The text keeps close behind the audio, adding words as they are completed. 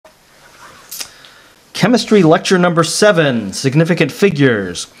Chemistry lecture number 7, significant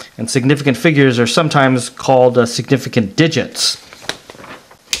figures. And significant figures are sometimes called significant digits.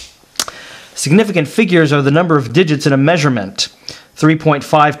 Significant figures are the number of digits in a measurement.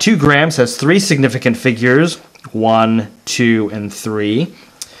 3.52 grams has 3 significant figures, 1, 2, and 3.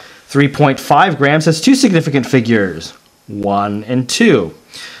 3.5 grams has 2 significant figures, 1 and 2.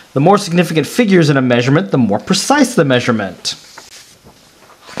 The more significant figures in a measurement, the more precise the measurement.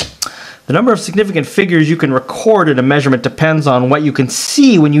 The number of significant figures you can record in a measurement depends on what you can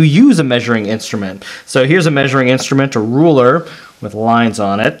see when you use a measuring instrument. So here's a measuring instrument, a ruler with lines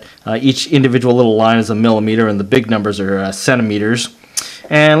on it. Each individual little line is a millimeter and the big numbers are centimeters.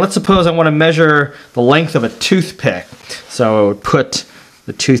 And let's suppose I want to measure the length of a toothpick. So I would put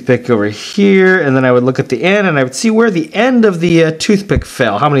the toothpick over here, and then I would look at the end, and I would see where the end of the toothpick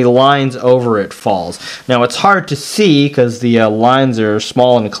fell, how many lines over it falls. Now it's hard to see because the lines are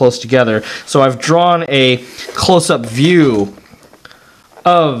small and close together, so I've drawn a close-up view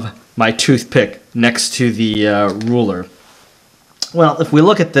of my toothpick next to the ruler. Well, if we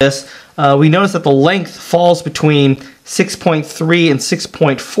look at this, we notice that the length falls between 6.3 and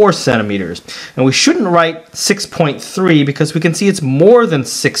 6.4 centimeters. And we shouldn't write 6.3 because we can see it's more than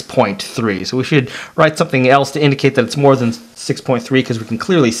 6.3. So we should write something else to indicate that it's more than 6.3 because we can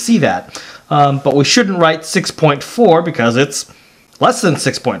clearly see that. But we shouldn't write 6.4 because it's less than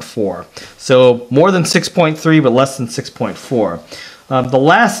 6.4. So more than 6.3 but less than 6.4. The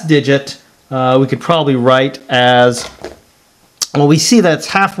last digit we could probably write as... Well, we see that it's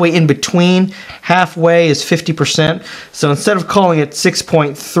halfway in between. Halfway is 50%. So instead of calling it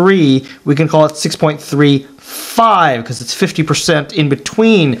 6.3, we can call it 6.35 because it's 50% in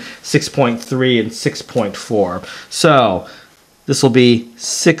between 6.3 and 6.4. So this will be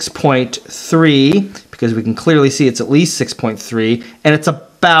 6.3 because we can clearly see it's at least 6.3, and it's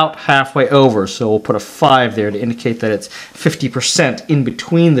about halfway over. So we'll put a 5 there to indicate that it's 50% in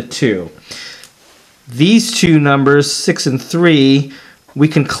between the two. These two numbers, 6 and 3, we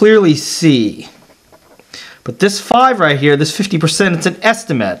can clearly see. But this 5 right here, this 50%, it's an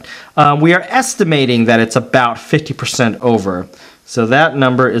estimate. We are estimating that it's about 50% over. So that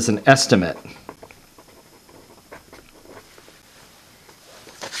number is an estimate.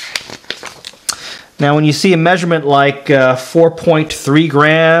 Now when you see a measurement like 4.3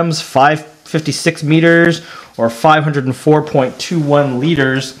 grams, 556 meters, or 504.21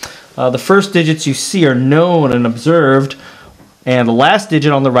 liters, the first digits you see are known and observed, and the last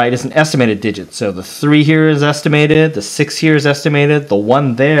digit on the right is an estimated digit. So the 3 here is estimated, the 6 here is estimated, the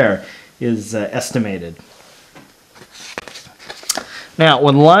 1 there is estimated. Now,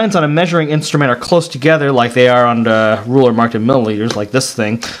 when lines on a measuring instrument are close together, like they are on the ruler marked in milliliters, like this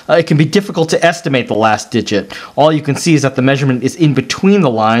thing, it can be difficult to estimate the last digit. All you can see is that the measurement is in between the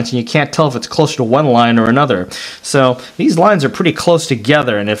lines, and you can't tell if it's closer to one line or another. So these lines are pretty close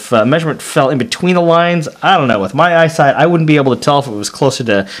together, and if a measurement fell in between the lines, I don't know, with my eyesight, I wouldn't be able to tell if it was closer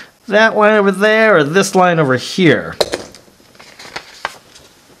to that line over there or this line over here.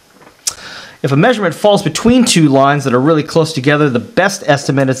 If a measurement falls between two lines that are really close together, the best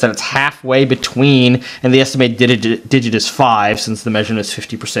estimate is that it's halfway between, and the estimated digit is 5, since the measurement is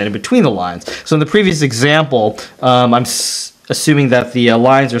 50% in between the lines. So in the previous example, I'm assuming that the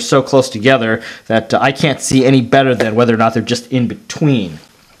lines are so close together that I can't see any better than whether or not they're just in between.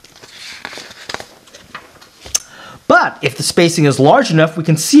 But if the spacing is large enough, we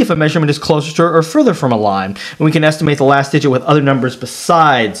can see if a measurement is closer or further from a line. And we can estimate the last digit with other numbers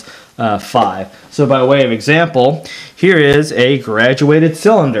besides 5. So by way of example, here is a graduated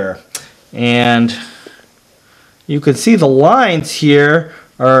cylinder. And you can see the lines here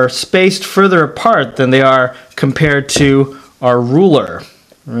are spaced further apart than they are compared to our ruler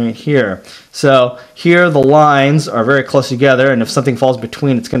right here. So here the lines are very close together, and if something falls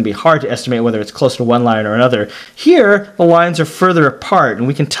between, it's going to be hard to estimate whether it's closer to one line or another. Here the lines are further apart, and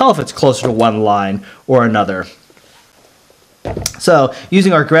we can tell if it's closer to one line or another. So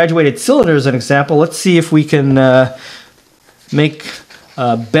using our graduated cylinder as an example, let's see if we can make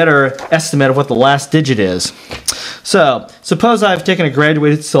a better estimate of what the last digit is. So suppose I've taken a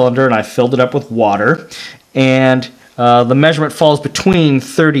graduated cylinder and I filled it up with water, and the measurement falls between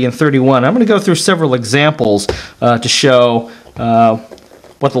 30 and 31. I'm going to go through several examples to show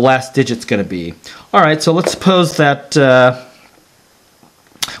what the last digit's going to be. Alright, so let's suppose that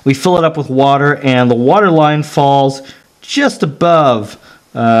we fill it up with water and the water line falls just above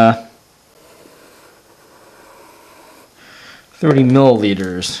 30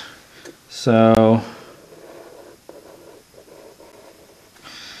 milliliters. So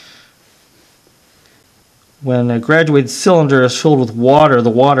when a graduated cylinder is filled with water, the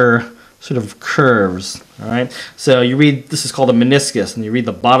water sort of curves. All right. So you read, this is called a meniscus, and you read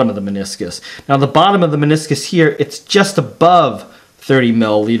the bottom of the meniscus. Now the bottom of the meniscus here, it's just above 30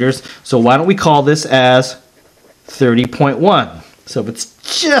 milliliters. So why don't we call this as 30.1? So if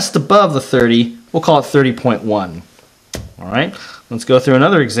it's just above the 30, we'll call it 30.1. All right. Let's go through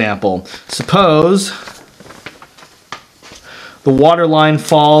another example. Suppose the water line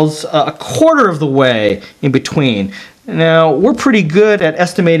falls a quarter of the way in between. Now, we're pretty good at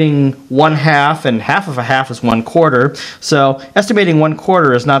estimating 1/2, and half of a half is 1/4. So estimating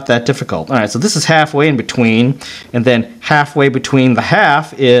 1/4 is not that difficult. All right, so this is halfway in between, and then halfway between the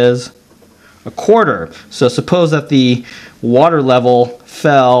half is a quarter. So suppose that the water level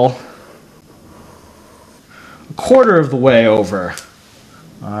fell a quarter of the way over.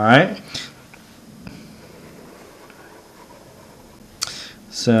 All right.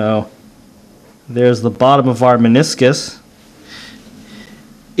 So there's the bottom of our meniscus.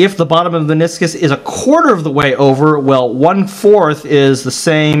 If the bottom of the meniscus is a quarter of the way over, well, 1/4 is the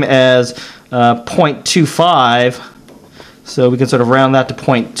same as 0.25. So we can sort of round that to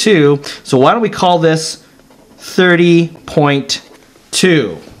 0.2. So why don't we call this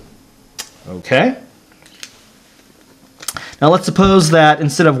 30.2? Okay. Now let's suppose that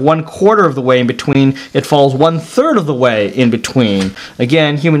instead of 1/4 of the way in between, it falls 1/3 of the way in between.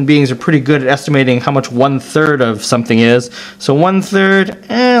 Again, human beings are pretty good at estimating how much 1/3 of something is. So 1/3,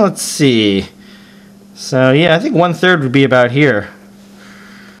 let's see. So yeah, I think 1/3 would be about here.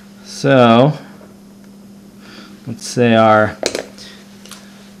 So let's say our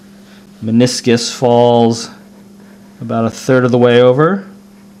meniscus falls about 1/3 of the way over.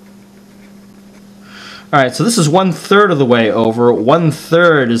 All right, so this is 1/3 of the way over.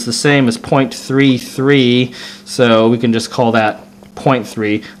 1/3 is the same as 0.33, so we can just call that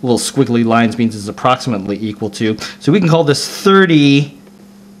 0.3. Little squiggly lines means it's approximately equal to. So we can call this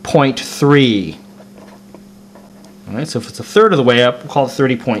 30.3. All right, so if it's 1/3 of the way up, we'll call it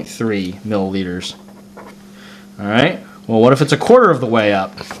 30.3 milliliters. All right, well, what if it's 1/4 of the way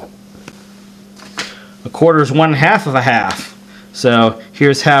up? 1/4 is 1/2 of a half. So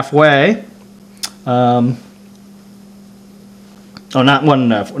here's halfway. Not one,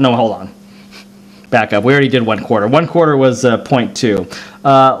 no, hold on. Back up. We already did 1/4. 1/4 was 0.2.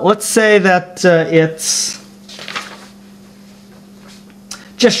 Let's say that it's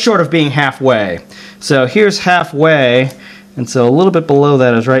just short of being halfway. So here's halfway, and so a little bit below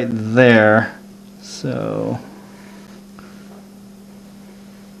that is right there. So,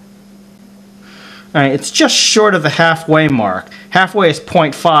 all right, it's just short of the halfway mark. Halfway is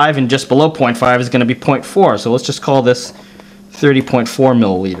 0.5, and just below 0.5 is going to be 0.4. So let's just call this 30.4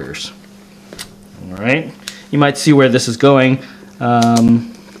 milliliters. All right. You might see where this is going.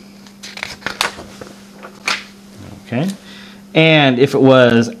 Okay. And if it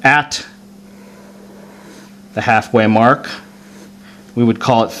was at the halfway mark, we would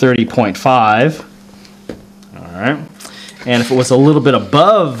call it 30.5. All right. And if it was a little bit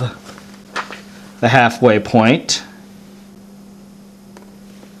above the halfway point,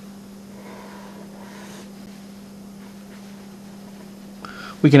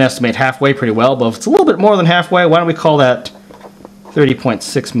 we can estimate halfway pretty well, but if it's a little bit more than halfway, why don't we call that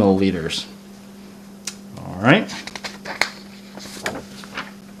 30.6 milliliters? All right.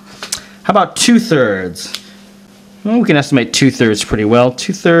 How about 2/3? Well, we can estimate 2/3 pretty well.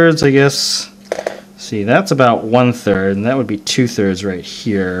 2/3, I guess, see, that's about 1/3, and that would be 2/3 right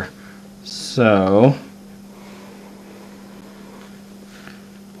here. So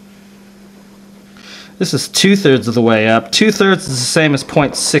this is 2/3 of the way up. 2/3 is the same as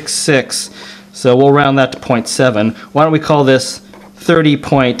 0.66, so we'll round that to 0.7. Why don't we call this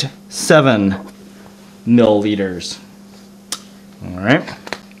 30.7 milliliters? All right.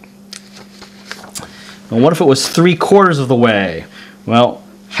 And what if it was 3/4 of the way? Well,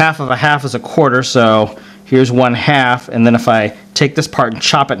 half of a half is a quarter, so here's 1/2, and then if I take this part and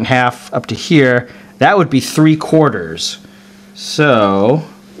chop it in half up to here, that would be 3/4. So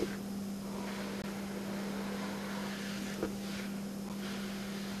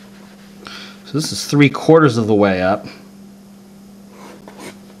this is 3/4 of the way up.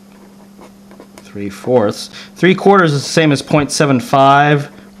 3/4. 3/4 is the same as 0.75,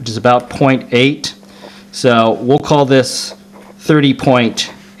 which is about 0.8. So we'll call this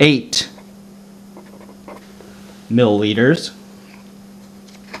 30.8 milliliters.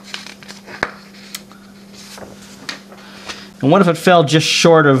 And what if it fell just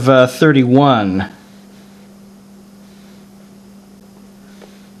short of 31?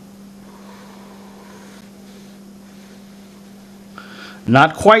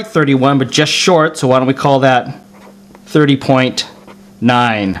 Not quite 31, but just short, so why don't we call that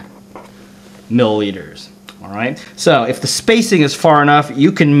 30.9 milliliters. All right. So if the spacing is far enough,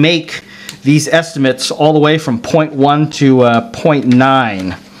 you can make these estimates all the way from 0.1 to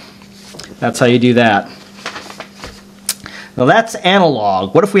 0.9. That's how you do that. Now that's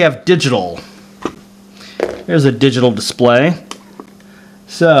analog. What if we have digital? Here's a digital display.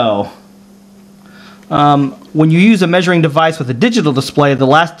 So when you use a measuring device with a digital display, the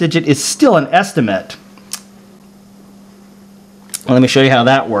last digit is still an estimate. Well, let me show you how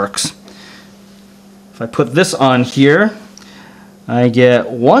that works. If I put this on here, I get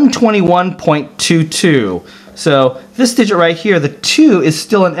 121.22. So this digit right here, the 2, is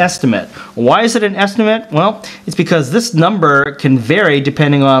still an estimate. Why is it an estimate? Well, it's because this number can vary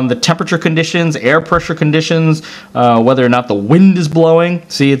depending on the temperature conditions, air pressure conditions, whether or not the wind is blowing.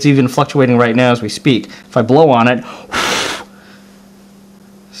 See, it's even fluctuating right now as we speak. If I blow on it,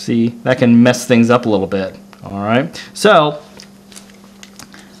 see, that can mess things up a little bit. All right, so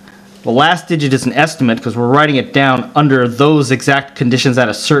the last digit is an estimate because we're writing it down under those exact conditions at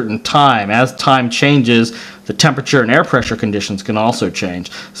a certain time. As time changes, the temperature and air pressure conditions can also change.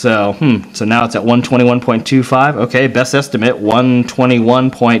 So, so now it's at 121.25. Okay, best estimate,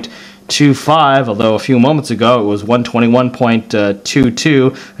 121.25, although a few moments ago it was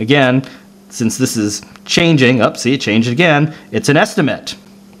 121.22. Again, since this is changing, see, it changed again, it's an estimate.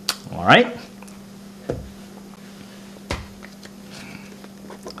 All right?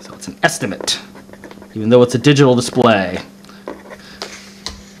 It's an estimate, even though it's a digital display.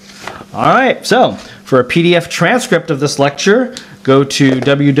 All right, so for a PDF transcript of this lecture, go to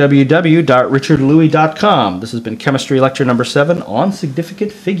www.richardlouis.com. This has been Chemistry Lecture number 7 on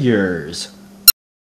significant figures.